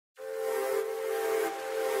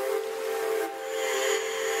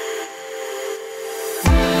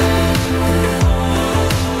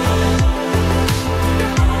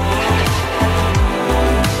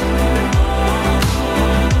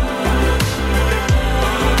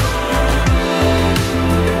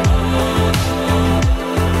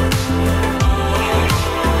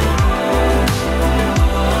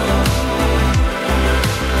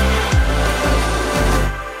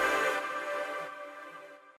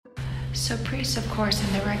So priests, of course,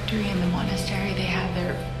 in the rectory and the monastery, they have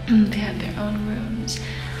their own rooms,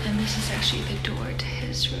 and this is actually the door to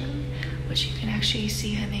his room, which you can actually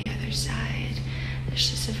see on the other side. It's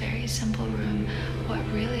just a very simple room. What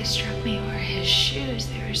really struck me were his shoes.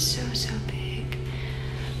 They were so big.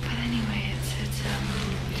 But anyway,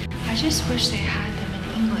 I just wish they had them in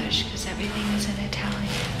English because everything is in Italian.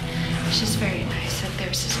 It's just very nice that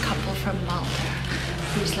there's this couple from Malta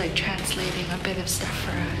who's like translating a bit of stuff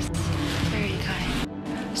for us. Very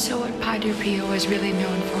kind. So what Padre Pio was really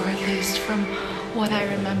known for, at least from what I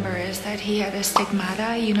remember, is that he had a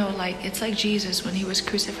stigmata, you know, like it's like Jesus when he was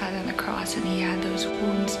crucified on the cross and he had those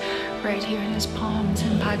wounds right here in his palms,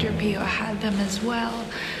 and Padre Pio had them as well.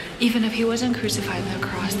 Even if he wasn't crucified on the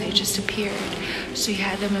cross, they just appeared. So he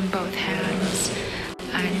had them in both hands.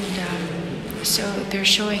 And so they're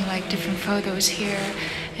showing like different photos here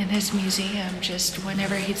in his museum. Just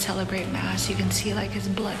whenever he'd celebrate Mass, you can see like his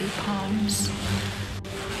bloody palms.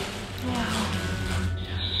 Wow.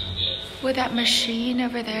 With that machine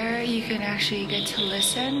over there, you can actually get to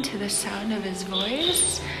listen to the sound of his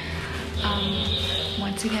voice.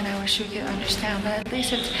 Once again, I wish we could understand, but at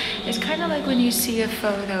least it's kind of like when you see a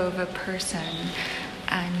photo of a person,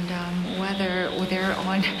 and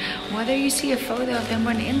whether you see a photo of them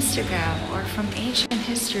on Instagram or from ancient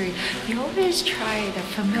history, you always try to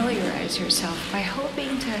familiarize yourself by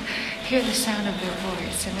hoping to hear the sound of their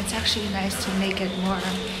voice, and it's actually nice to make it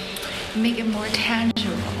more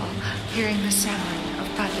tangible, hearing the sound of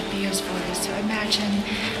Padre Pio's voice. So imagine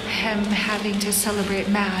him having to celebrate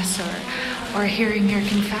Mass or hearing your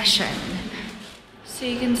confession. So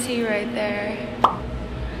you can see right there,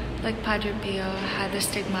 like Padre Pio had the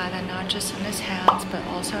stigmata not just on his hands but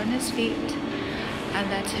also on his feet.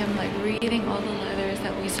 And that's him like reading all the letters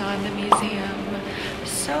that we saw in the museum.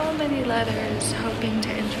 So many letters, hoping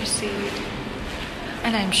to intercede.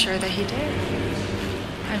 And I'm sure that he did.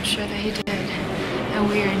 I'm sure that he did. And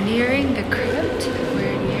we are nearing the crypt.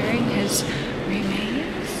 We're nearing his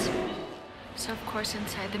remains. So of course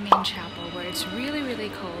inside the main chapel, where it's really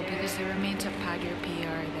cold because the remains of Padre Pio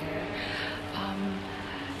are there,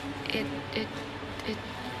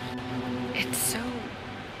 it's so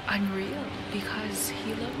unreal because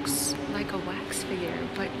he looks like a wax figure,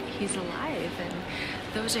 but he's alive, and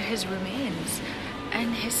those are his remains,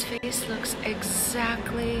 and his face looks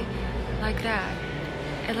exactly like that.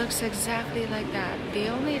 It looks exactly like that. The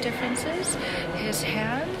only difference is his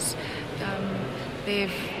hands,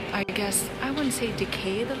 they've, I guess, I wouldn't say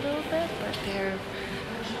decayed a little bit, but they're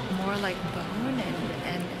more like bone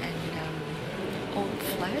and old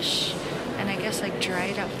flesh, and I guess like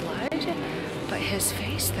dried up blood. But his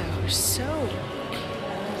face though, so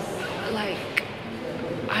like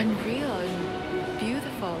unreal and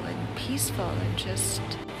beautiful and peaceful and just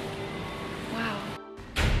wow.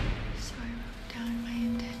 So I wrote down my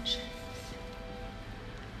intentions,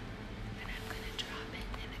 and I'm gonna drop it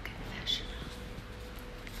in the confessional.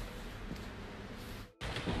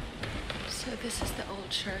 So this is the old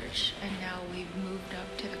church, and now we've moved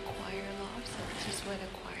up to the choir loft. So this is where the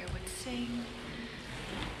choir would sing,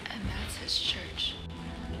 and that's his church.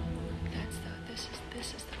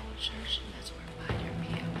 This is the old church, and that's where Padre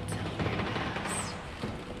Pio would celebrate Mass.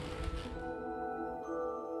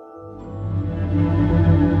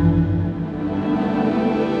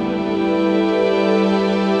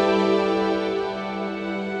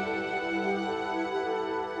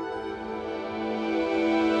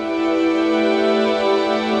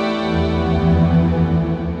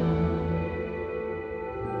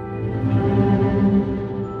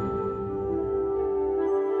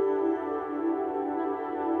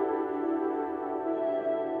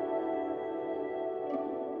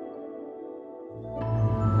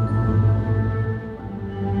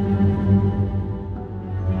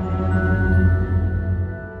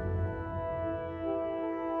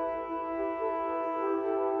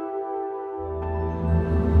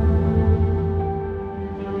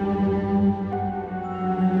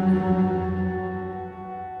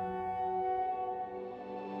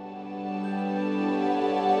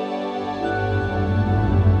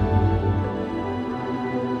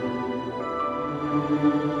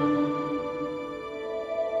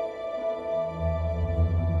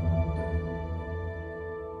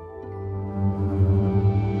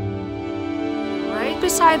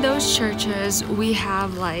 Beside those churches, we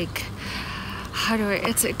have like,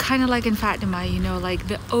 it's kind of like in Fatima, you know, like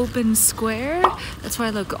the open square. That's why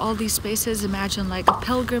look, all these spaces, imagine like a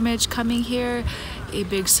pilgrimage coming here, a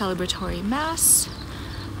big celebratory Mass,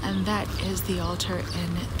 and that is the altar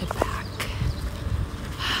in the back.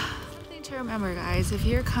 Something to remember, guys, if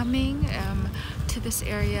you're coming to this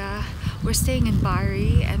area, we're staying in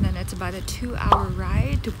Bari, and then it's about a 2-hour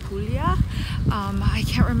ride to Puglia. I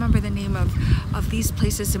can't remember the name of these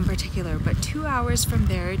places in particular, but 2 hours from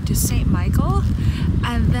there to St Micheal,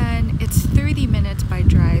 and then it's 30 minutes by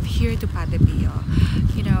drive here to Padre Pio.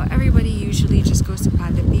 You know, everybody usually just goes to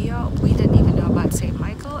Padre Pio. We didn't even know about St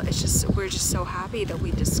Micheal. It's just, we're just so happy that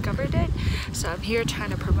we discovered it. So I'm here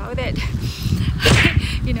trying to promote it.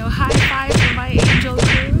 You know, high five for my angel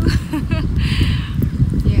crew.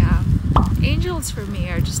 Yeah, angels for me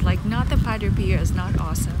are just like, not that Padre Pio is not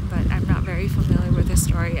awesome, but I'm not very familiar with the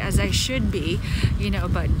story, as I should be, you know,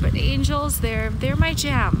 but angels, they're my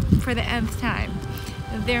jam for the nth time.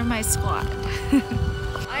 They're my squad.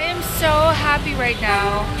 I am so happy right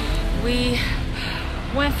now. We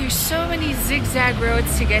went through so many zigzag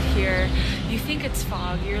roads to get here. You think it's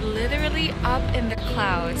fog. You're literally up in the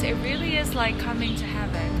clouds. It really is like coming to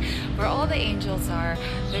heaven, where all the angels are.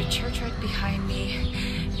 The church right behind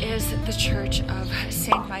me is the church of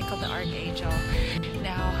St Micheal the Archangel.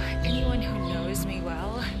 Now, anyone who knows me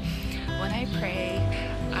well, when I pray,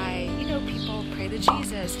 you know, people pray to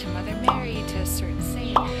Jesus, to Mother Mary, to a certain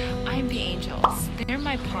saint. I'm the angels. They're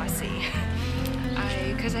my posse.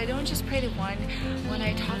 Because I don't just pray to one. When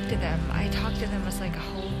I talk to them, I talk to them as like a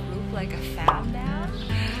whole group, like a fam now.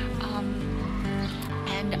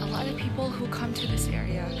 And a lot of people who come to this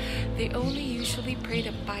area, they only usually pray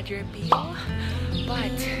to Padre Pio.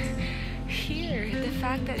 But here, the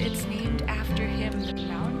fact that it's named after him, the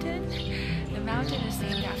mountain is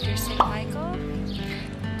named after St Micheal,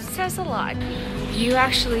 says a lot. You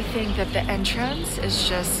actually think that the entrance is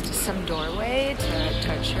just some doorway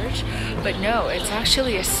to a church, but no, it's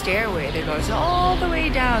actually a stairway that goes all the way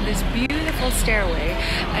down, this beautiful stairway,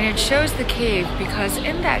 and it shows the cave, because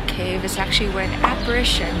in that cave is actually where an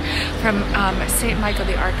apparition from St Micheal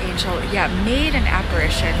the Archangel, made an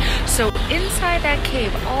apparition. So inside that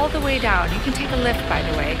cave, all the way down, you can take a lift, by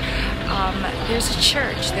the way, there's a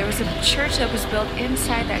church. There was a church that was built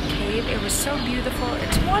inside that cave. It was so beautiful.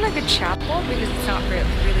 It's more like a chapel because it's not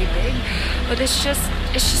really big, but it's just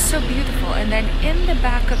so beautiful. And then in the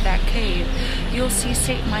back of that cave, you'll see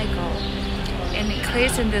St Micheal, and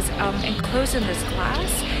enclosed in this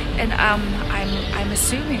glass. And I'm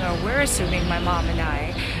assuming, or we're assuming, my mom and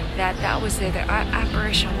I, that was where the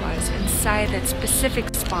apparition was, inside that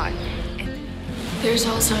specific spot. There's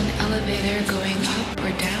also an elevator going up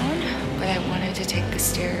or down